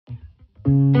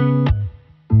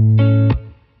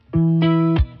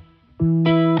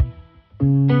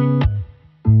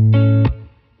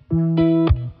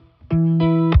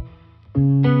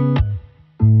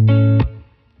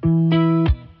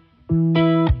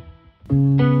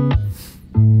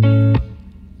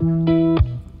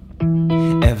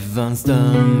Everyone's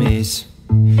done me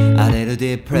a little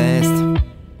depressed.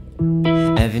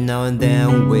 Every now and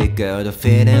then we get a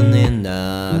feeling in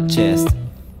the chest.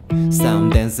 Some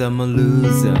days I'm a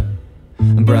loser,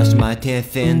 brush my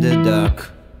teeth in the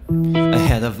dark,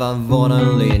 ahead of a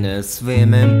volatile in a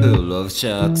swimming pool of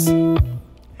sharks.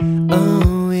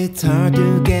 Oh, it's hard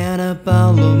to get up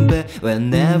alone bed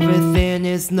when everything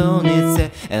is known it's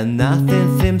said and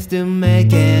nothing seems to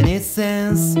make any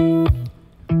sense.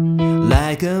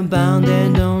 Like a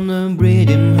band-aid on a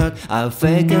bleeding heart, I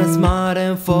fake a smile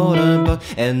and fall apart,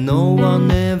 and no one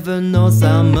ever knows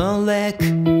I'm a wreck.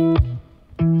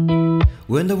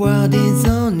 When the world is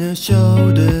on your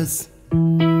shoulders,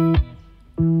 and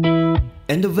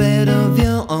the weight of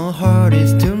your own heart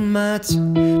is too much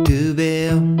to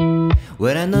bear.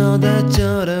 When I know that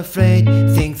you're afraid,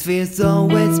 things will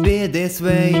always be this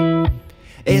way.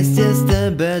 It's just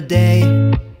a bad day,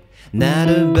 not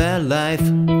a bad life.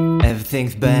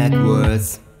 Everything's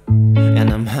backwards, and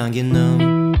I'm hanging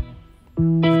on.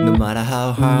 No matter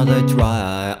how hard I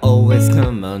try, I always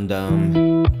come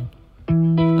undone.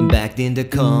 I'm backed in the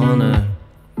corner,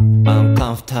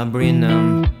 uncomfortably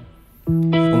numb.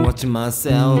 I'm watching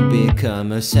myself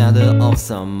become a shadow of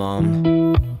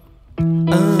someone.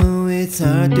 Oh, it's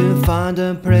hard to find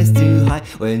a place to hide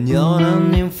when you're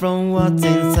running from what's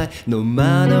inside. No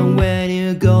matter when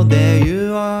you go, there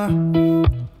you are.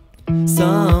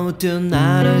 So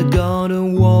tonight go to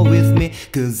war with me,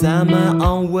 'cause I'm my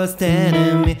own worst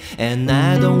enemy, and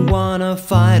I don't wanna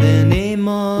fight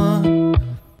anymore.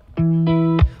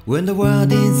 When the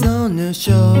world is on your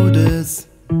shoulders,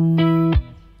 and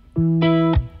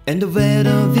the weight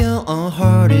of your own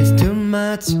heart is too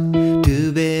much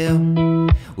to bear.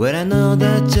 When I know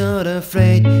that you're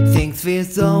afraid, things will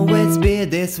always be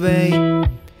this way.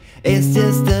 It's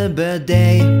just a bad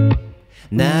day,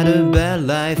 not a bad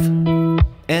life,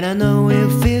 and I know it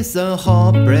feels so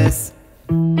hopeless.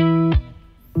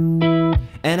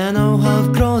 And I know how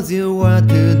close you are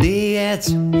to the edge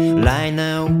right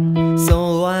now.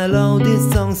 So I wrote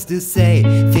these songs to say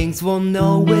things won't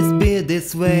always be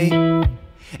this way.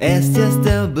 It's just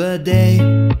a bad day,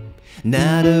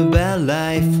 not a bad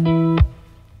life.